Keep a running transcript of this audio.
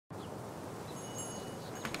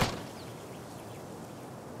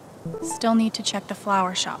Still need to check the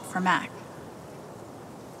flower shop for Mac.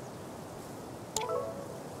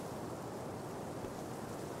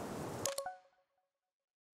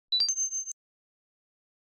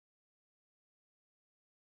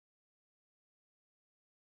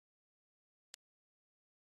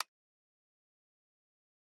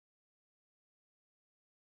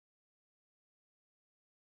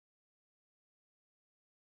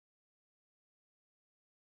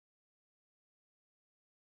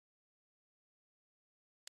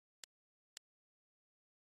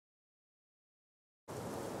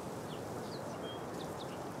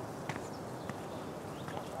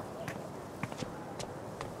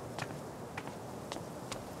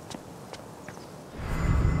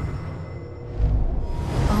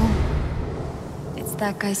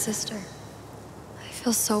 That guy's sister. I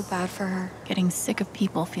feel so bad for her. Getting sick of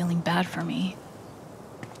people feeling bad for me.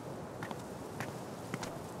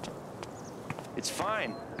 It's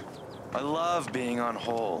fine. I love being on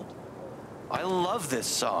hold. I love this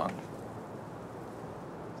song.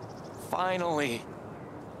 Finally.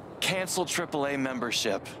 Cancel AAA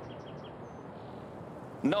membership.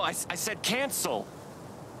 No, I said cancel.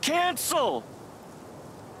 Cancel!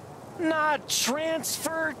 Not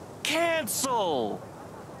transfer, cancel!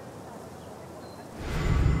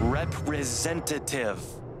 Representative.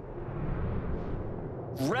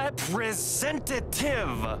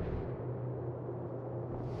 Representative!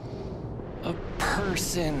 A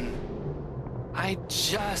person. I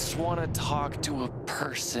just want to talk to a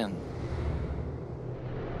person.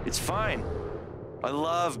 It's fine. I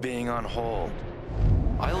love being on hold.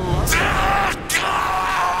 I love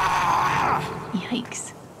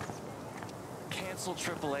Yikes. Cancel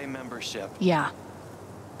AAA membership. Yeah.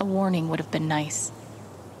 A warning would have been nice.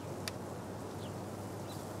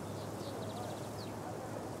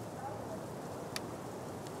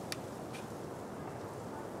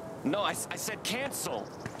 No, I said cancel.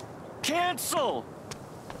 Cancel!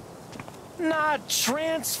 Not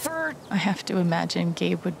transfer. I have to imagine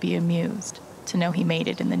Gabe would be amused to know he made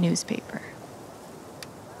it in the newspaper.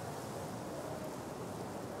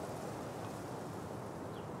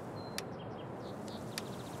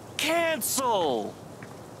 Cancel!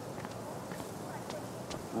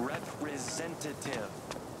 Representative.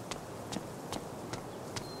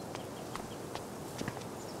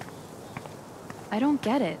 I don't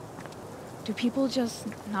get it. Do people just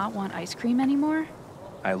not want ice cream anymore?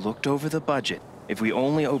 I looked over the budget. If we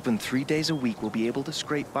only open 3 days a week, we'll be able to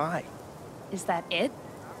scrape by. Is that it?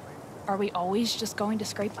 Are we always just going to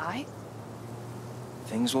scrape by?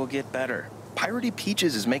 Things will get better. Piratey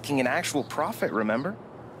Peaches is making an actual profit, remember?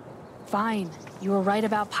 Fine. You were right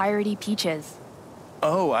about Piratey Peaches.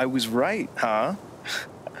 Oh, I was right, huh?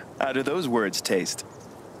 How do those words taste?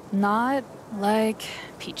 Not like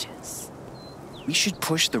peaches. We should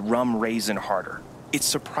push the rum raisin harder. It's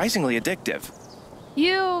surprisingly addictive.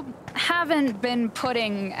 You haven't been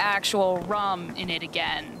putting actual rum in it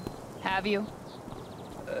again, have you?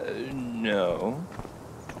 No.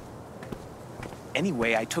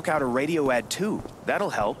 Anyway, I took out a radio ad too. That'll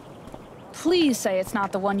help. Please say it's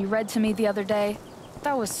not the one you read to me the other day.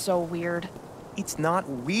 That was so weird. It's not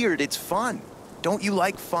weird, it's fun. Don't you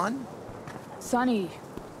like fun? Sonny.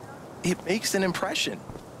 It makes an impression.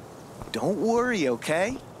 Don't worry,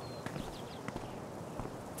 okay?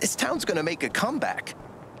 This town's gonna make a comeback.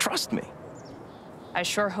 Trust me. I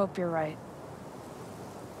sure hope you're right.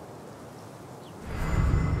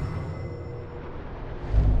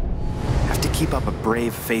 Have to keep up a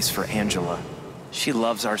brave face for Angela. She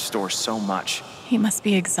loves our store so much. He must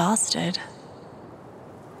be exhausted.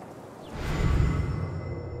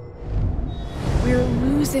 We're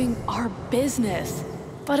losing our business.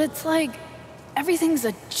 But it's like everything's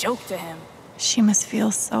a joke to him. She must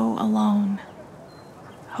feel so alone.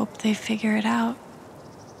 Hope they figure it out.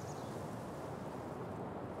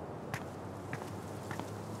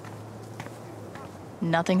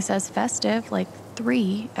 Nothing says festive like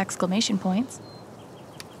 3 exclamation points.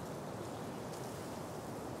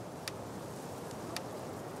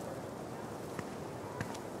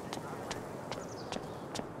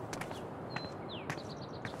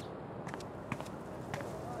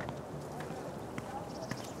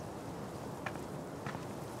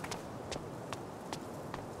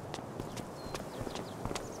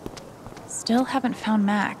 Still haven't found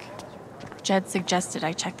Mac. Jed suggested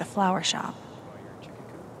I check the flower shop.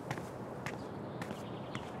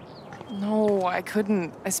 No, I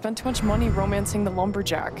couldn't. I spent too much money romancing the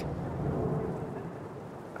lumberjack.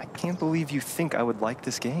 I can't believe you think I would like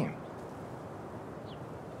this game.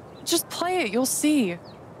 Just play it, you'll see.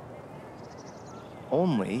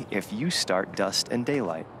 Only if you start Dust and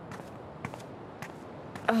Daylight.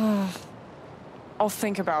 I'll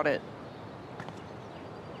think about it.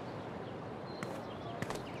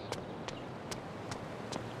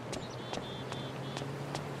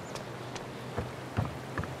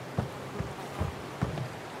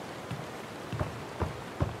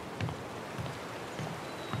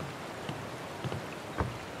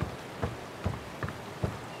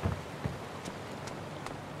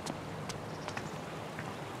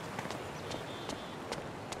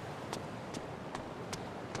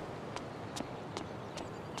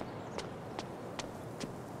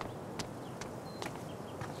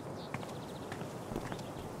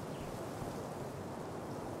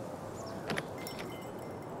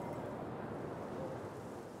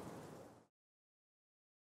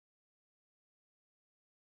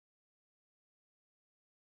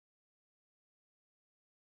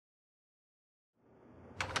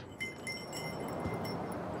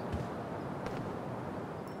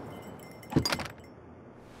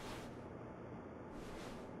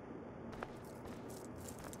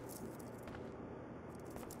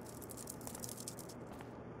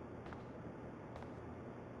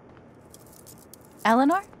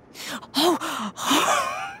 Eleanor?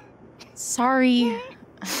 Oh! Sorry.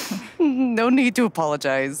 No need to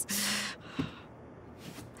apologize.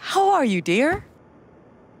 How are you, dear?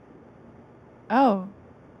 Oh.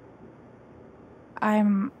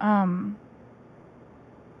 I'm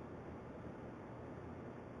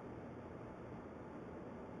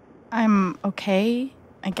okay,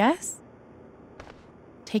 I guess.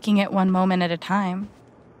 Taking it one moment at a time.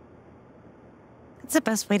 It's the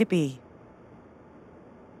best way to be.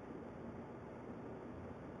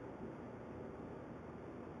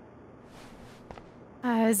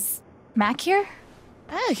 Is Mac here?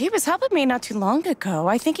 Oh, he was helping me not too long ago.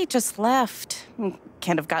 I think he just left.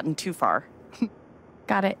 Can't have gotten too far.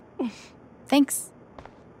 Got it. Thanks.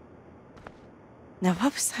 Now,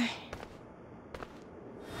 what was I?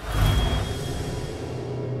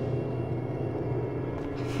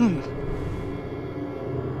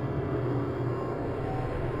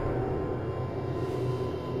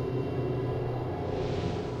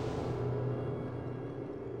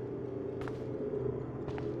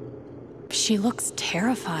 She looks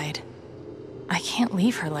terrified. I can't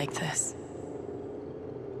leave her like this.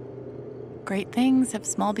 Great things have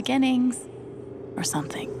small beginnings, or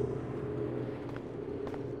something.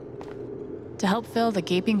 To help fill the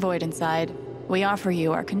gaping void inside, we offer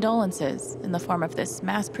you our condolences in the form of this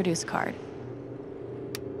mass-produced card.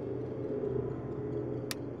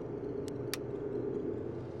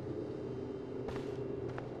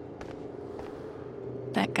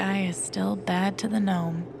 That guy is still bad to the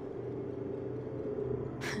gnome.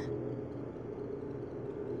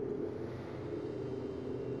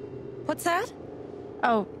 What's that?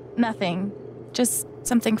 Oh, nothing. Just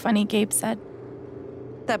something funny Gabe said.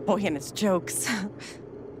 That boy and his jokes.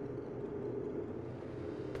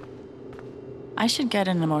 I should get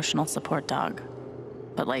an emotional support dog.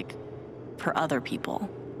 But like, for other people.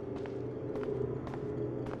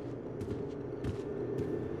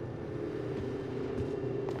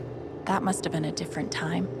 That must have been a different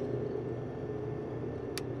time.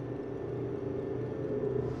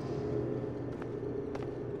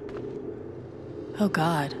 Oh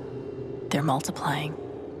God, they're multiplying.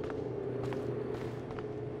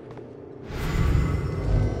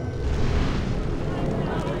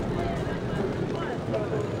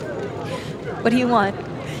 What do you want?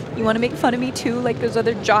 You want to make fun of me too, like those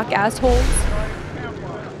other jock assholes?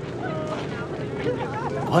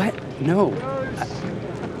 What? No.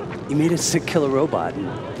 You made a sick killer robot and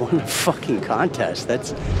won a fucking contest.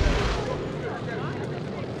 That's...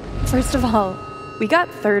 First of all, we got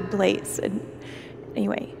third place, and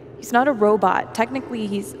anyway, he's not a robot. Technically,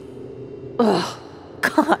 he's... Ugh,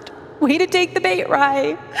 God, way to take the bait,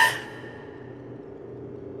 Rye.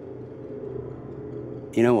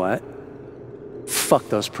 You know what? Fuck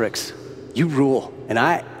those pricks. You rule. And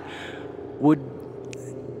I would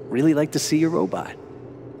really like to see your robot.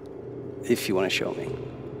 If you want to show me.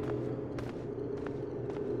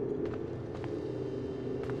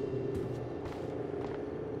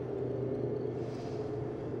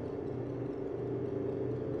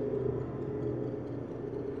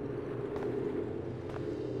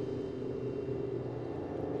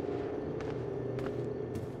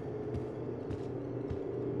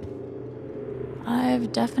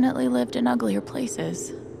 I've definitely lived in uglier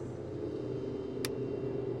places.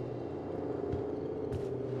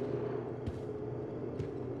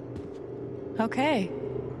 Okay,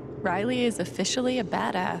 Riley is officially a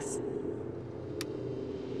badass.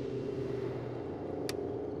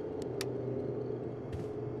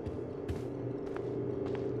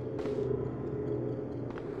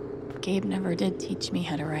 Gabe never did teach me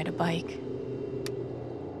how to ride a bike.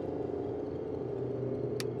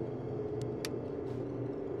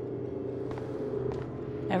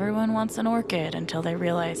 Everyone wants an orchid until they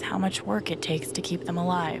realize how much work it takes to keep them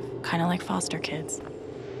alive, kind of like foster kids.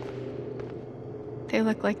 They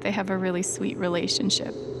look like they have a really sweet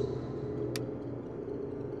relationship.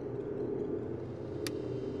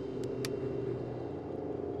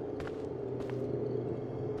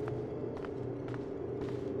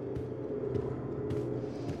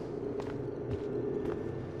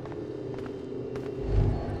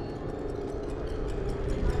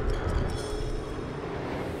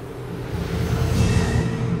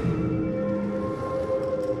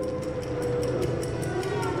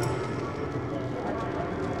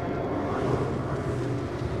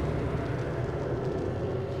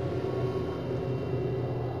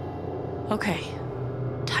 Okay,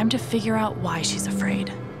 time to figure out why she's afraid.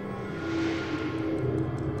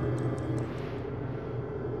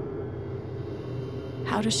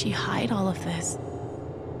 How does she hide all of this?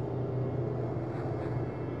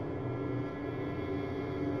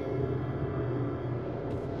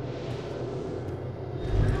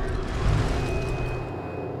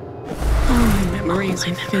 All my memories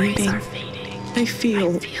are fading. I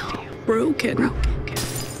feel broken.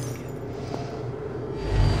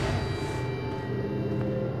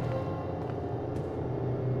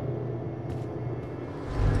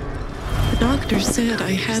 The doctor said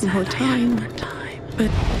I had more time, but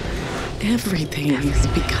everything is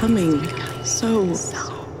becoming so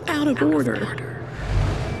out of order.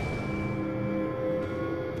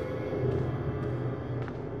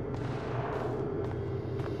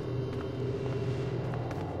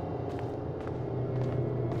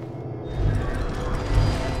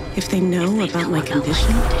 If they know about my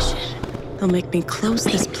condition, they'll make me close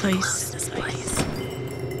this place.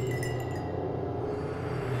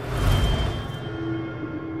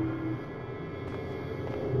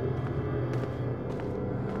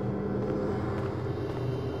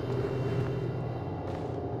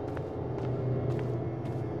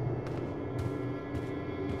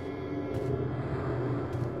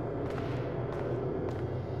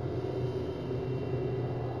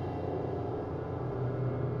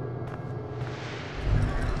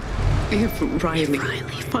 If Riley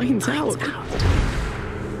finds out,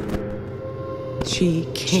 she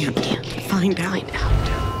can't find out.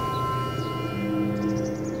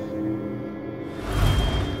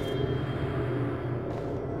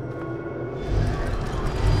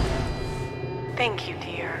 Thank you,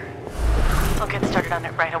 dear. I'll get started on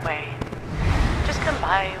it right away. Just come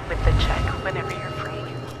by with the check whenever you're free.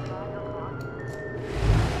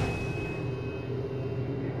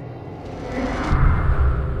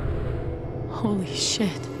 Holy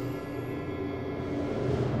shit.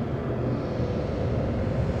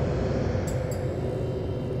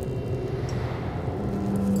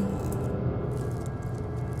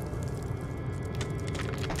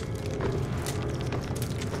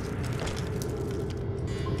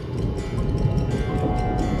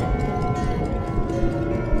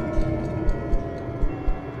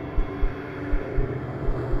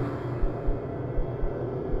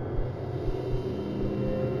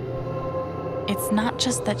 It's not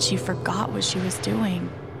just that she forgot what she was doing.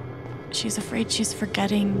 She's afraid she's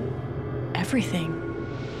forgetting everything.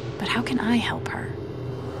 But how can I help her?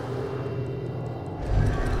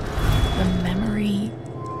 The memory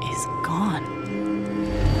is gone.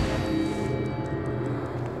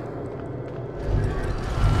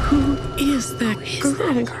 Who is that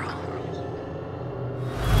girl?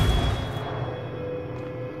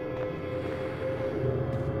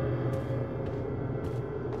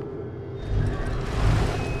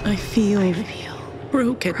 I feel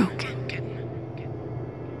broken.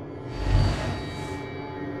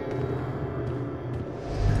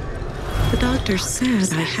 The doctor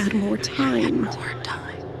said I had more time.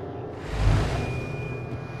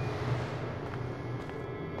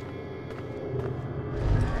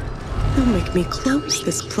 They'll make me close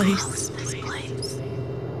this place.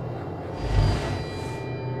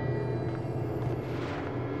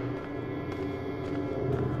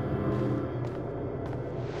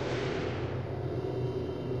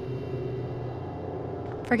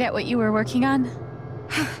 Forget what you were working on?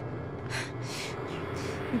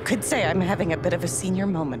 You could say I'm having a bit of a senior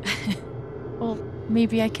moment. Well,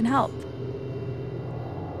 maybe I can help.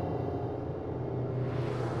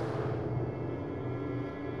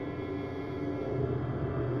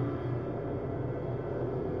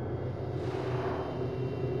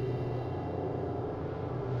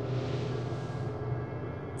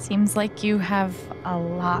 Seems like you have a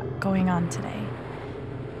lot going on today.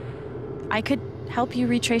 I could help you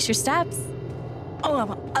retrace your steps.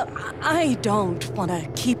 Oh, I don't want to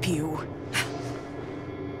keep you.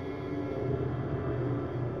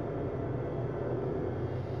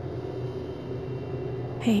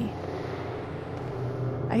 Hey,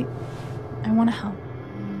 I want to help.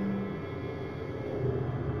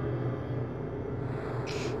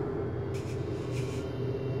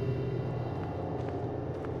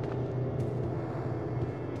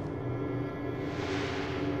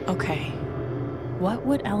 Okay, what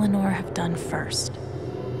would Eleanor have done first?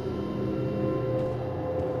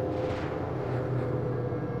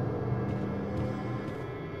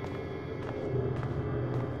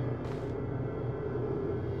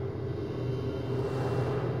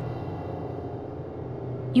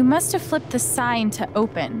 You must have flipped the sign to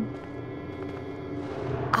open.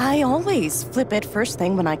 I always flip it first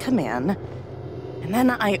thing when I come in, and then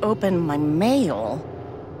I open my mail.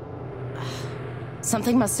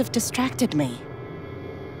 Something must have distracted me.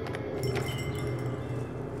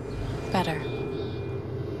 Better.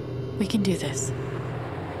 We can do this.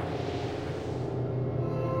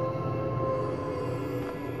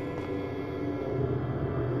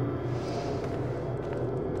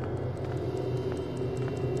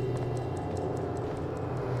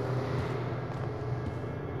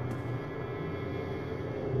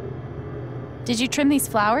 Did you trim these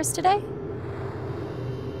flowers today?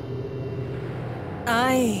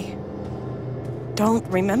 I don't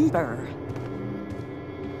remember.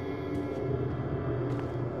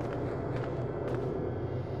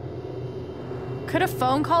 Could a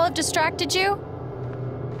phone call have distracted you?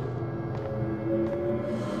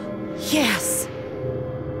 Yes.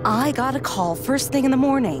 I got a call first thing in the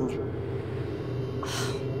morning.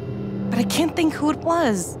 But I can't think who it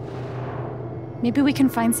was. Maybe we can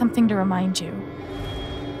find something to remind you.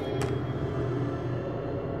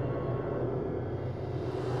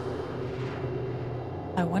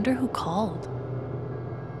 I wonder who called.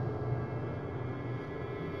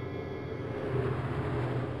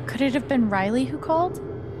 Could it have been Riley who called?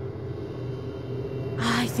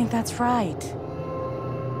 I think that's right.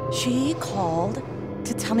 She called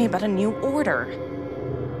to tell me about a new order.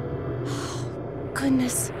 Oh,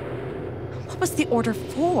 goodness. What was the order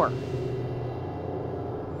for?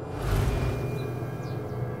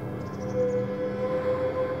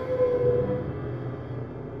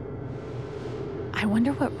 I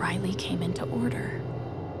wonder what Riley came in to order.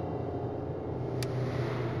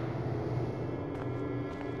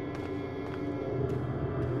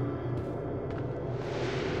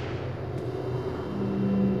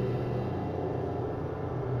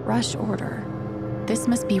 Rush order. This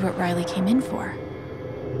must be what Riley came in for.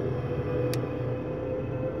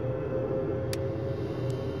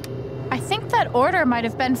 I think that order might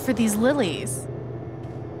have been for these lilies.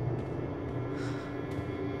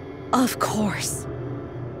 Of course.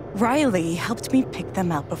 Riley helped me pick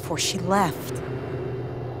them out before she left.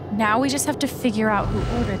 Now we just have to figure out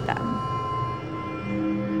who ordered them.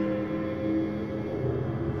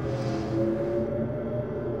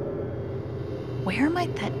 Where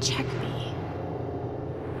might that check be?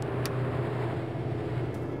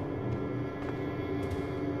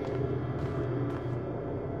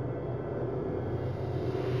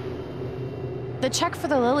 The check for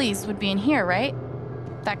the lilies would be in here, right?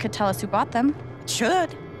 That could tell us who bought them.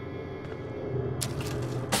 Should.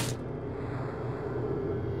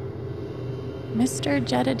 Mr.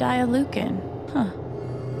 Jedediah Lucan. Huh.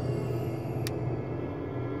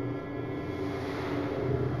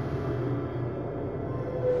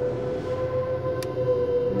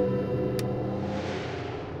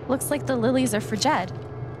 Looks like the lilies are for Jed.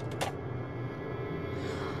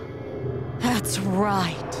 That's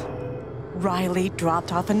right. Riley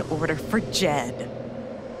dropped off an order for Jed.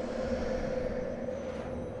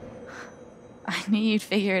 I knew you'd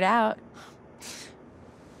figure it out.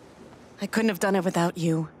 I couldn't have done it without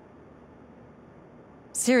you.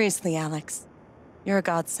 Seriously, Alex. You're a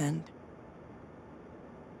godsend.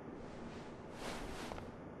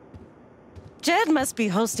 Jed must be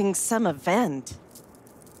hosting some event.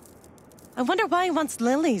 I wonder why he wants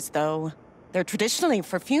lilies, though. They're traditionally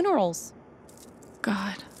for funerals.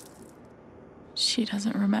 God. She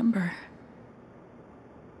doesn't remember.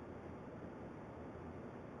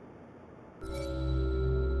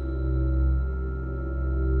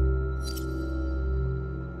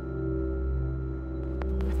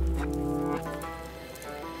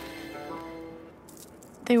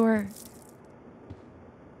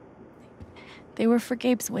 They were for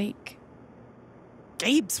Gabe's wake.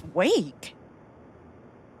 Gabe's wake?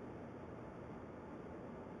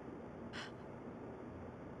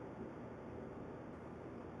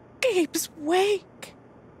 Gabe's wake?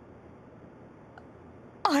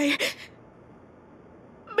 I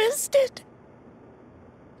missed it.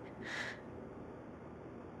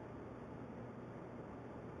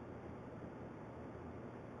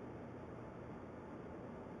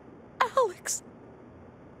 Alex,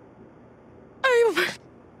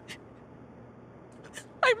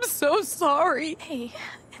 I'm so sorry. Hey,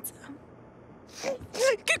 it's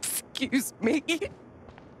Excuse me.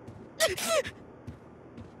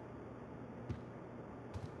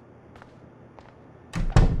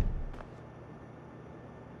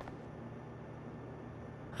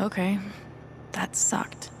 okay. That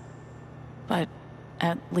sucked. But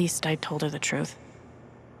at least I told her the truth.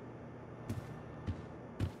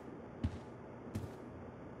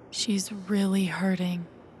 She's really hurting,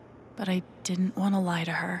 but I didn't want to lie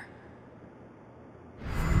to her.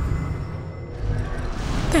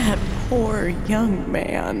 That poor young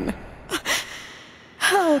man.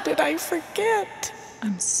 How did I forget?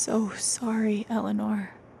 I'm so sorry,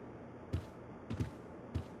 Eleanor.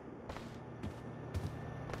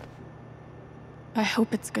 I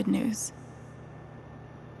hope it's good news.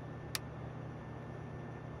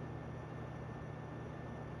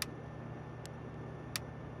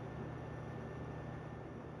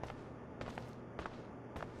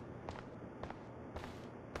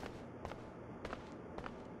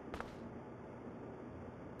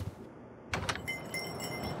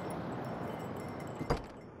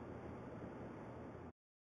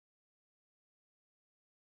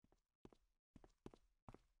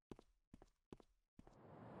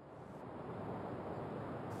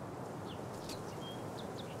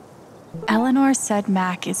 Eleanor said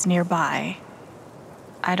Mac is nearby.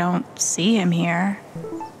 I don't see him here.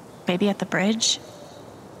 Maybe at the bridge?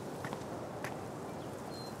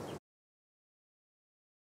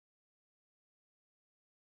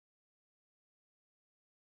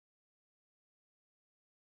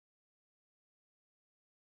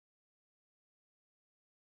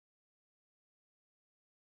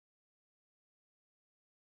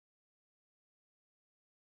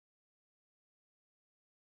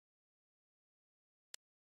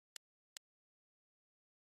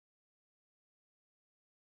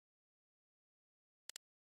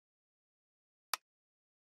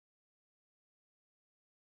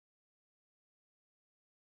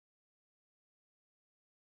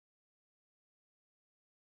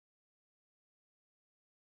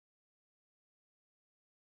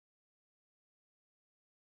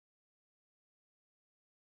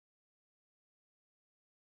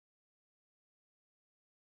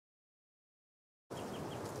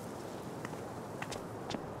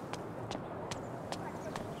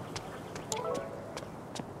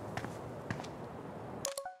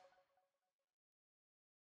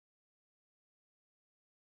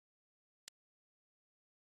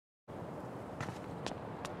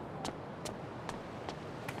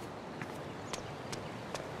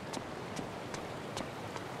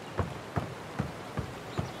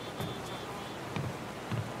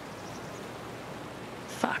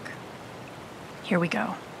 Fuck. Here we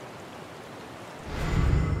go.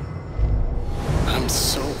 I'm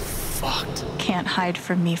so fucked. Can't hide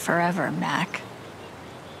from me forever, Mac.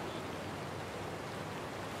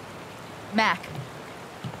 Mac,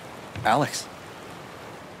 Alex.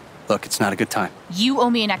 Look, it's not a good time. you owe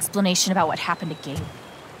me an explanation about what happened to Gabe.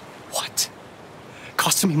 What?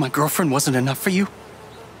 Costing me my girlfriend wasn't enough for you?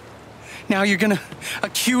 Now you're gonna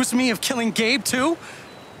accuse me of killing Gabe, too?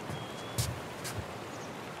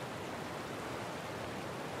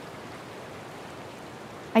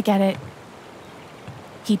 I get it.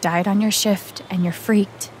 He died on your shift and you're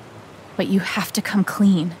freaked, but you have to come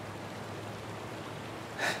clean.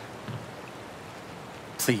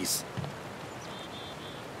 Please.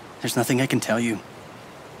 There's nothing I can tell you.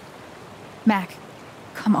 Mac,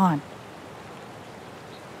 come on.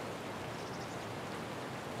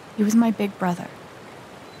 He was my big brother.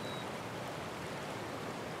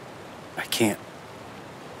 I can't.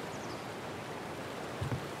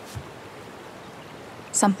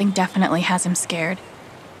 Something definitely has him scared.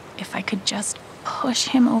 If I could just push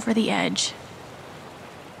him over the edge.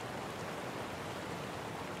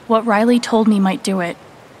 What Riley told me might do it,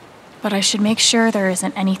 but I should make sure there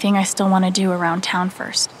isn't anything I still want to do around town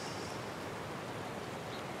first.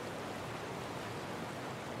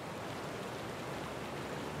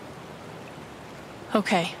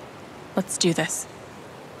 Okay, let's do this.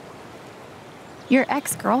 Your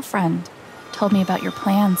ex-girlfriend told me about your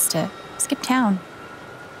plans to skip town.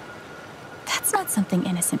 That's not something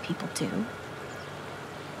innocent people do.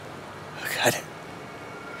 God.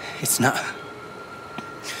 It's not...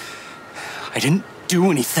 I didn't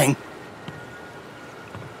do anything.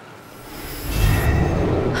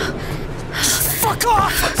 Fuck Fuck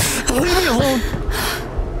off! Leave me alone!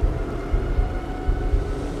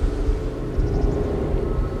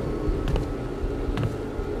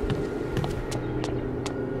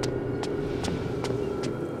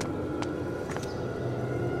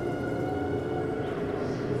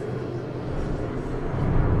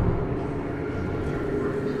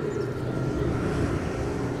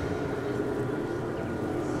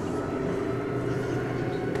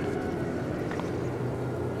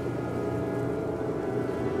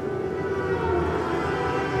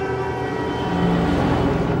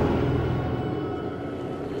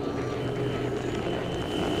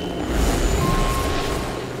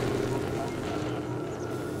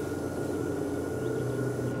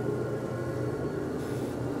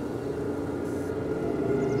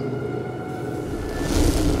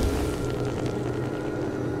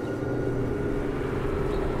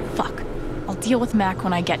 Deal with Mac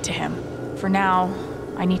when I get to him. For now,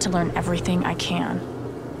 I need to learn everything I can.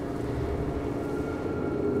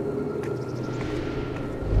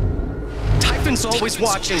 Typhon's always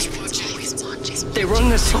watching. They run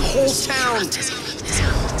this whole town.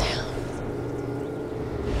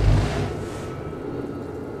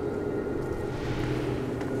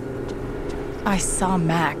 I saw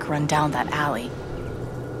Mac run down that alley.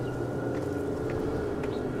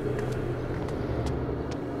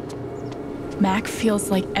 Mac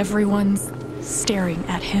feels like everyone's staring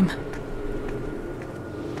at him.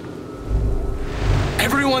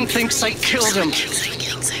 Everyone thinks I killed him.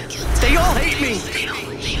 They all hate me.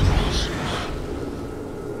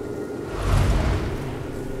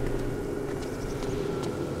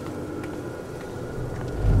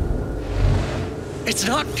 It's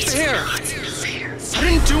not fair. I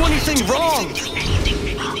didn't do anything wrong.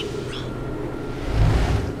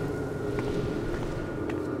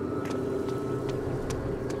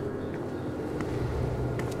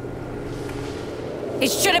 It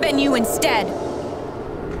should have been you instead.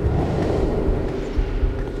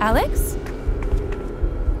 Alex?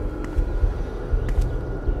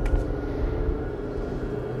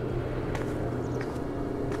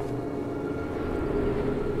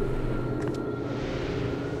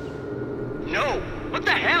 No! What the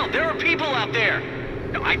hell? There are people out there!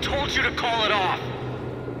 No, I told you to call it off!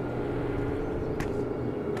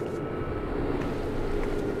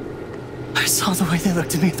 I saw the way they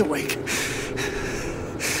looked at me at the wake.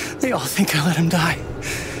 They all think I let him die.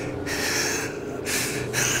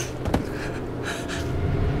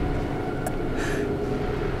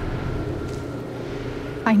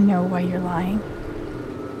 I know why you're lying.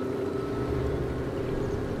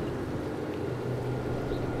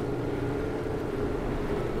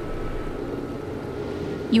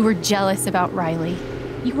 You were jealous about Riley.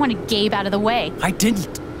 You wanted Gabe out of the way. I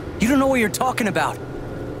didn't. You don't know what you're talking about.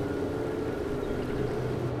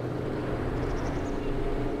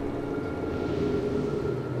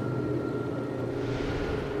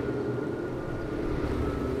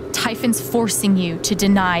 Typhon's forcing you to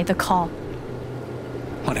deny the call.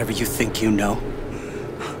 Whatever you think you know.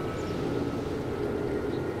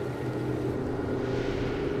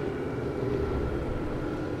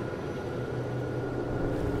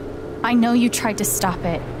 I know you tried to stop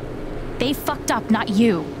it. They fucked up, not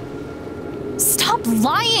you. Stop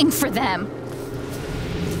lying for them!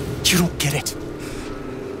 You don't get it.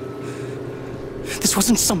 This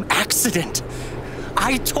wasn't some accident.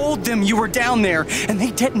 I told them you were down there, and they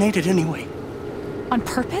detonated anyway. On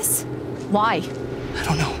purpose? Why? I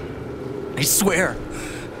don't know. I swear.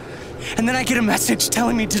 And then I get a message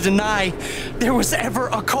telling me to deny there was ever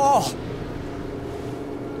a call.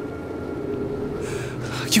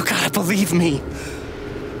 You gotta believe me.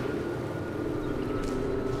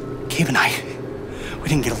 Gabe and I, we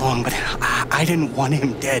didn't get along, but I didn't want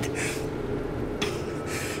him dead.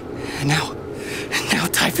 And now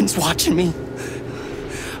Typhon's watching me.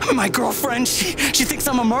 My girlfriend, she thinks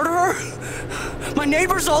I'm a murderer. My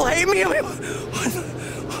neighbors all hate me. I mean,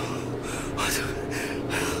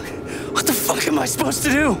 what the fuck am I supposed to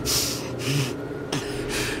do?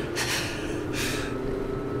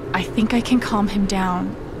 I think I can calm him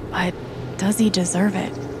down, but does he deserve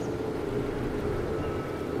it?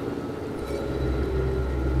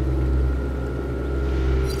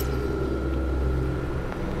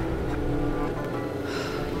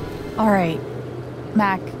 All right,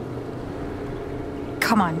 Mac.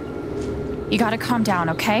 Come on. You gotta calm down,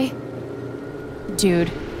 okay?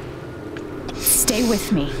 Dude, stay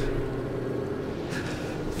with me.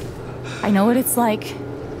 I know what it's like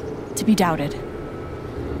to be doubted.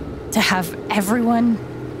 To have everyone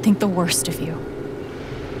think the worst of you.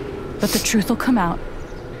 But the truth will come out.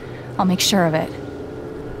 I'll make sure of it.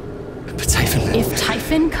 But Typhon... If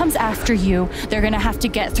Hyphen comes after you, they're gonna have to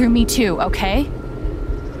get through me too, okay?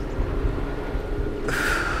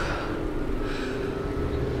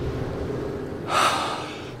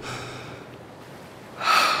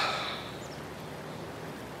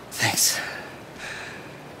 Thanks.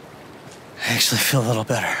 I actually feel a little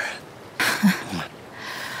better.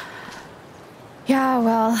 Yeah,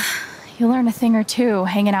 well, you learn a thing or two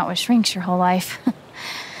hanging out with shrinks your whole life.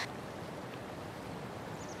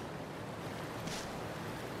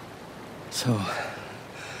 So,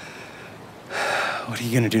 what are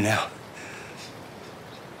you gonna do now?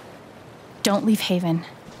 Don't leave Haven.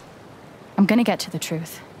 I'm gonna get to the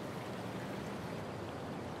truth.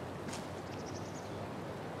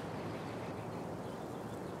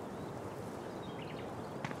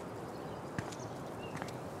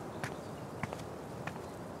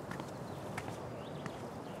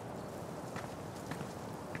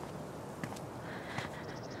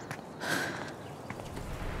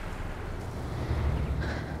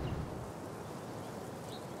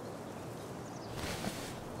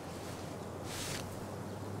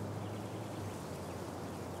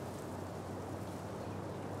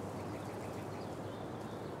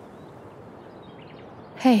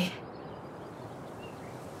 Hey.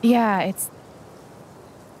 Yeah, it's...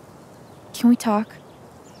 Can we talk?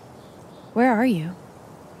 Where are you?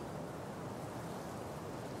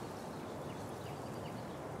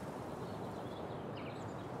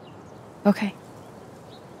 Okay.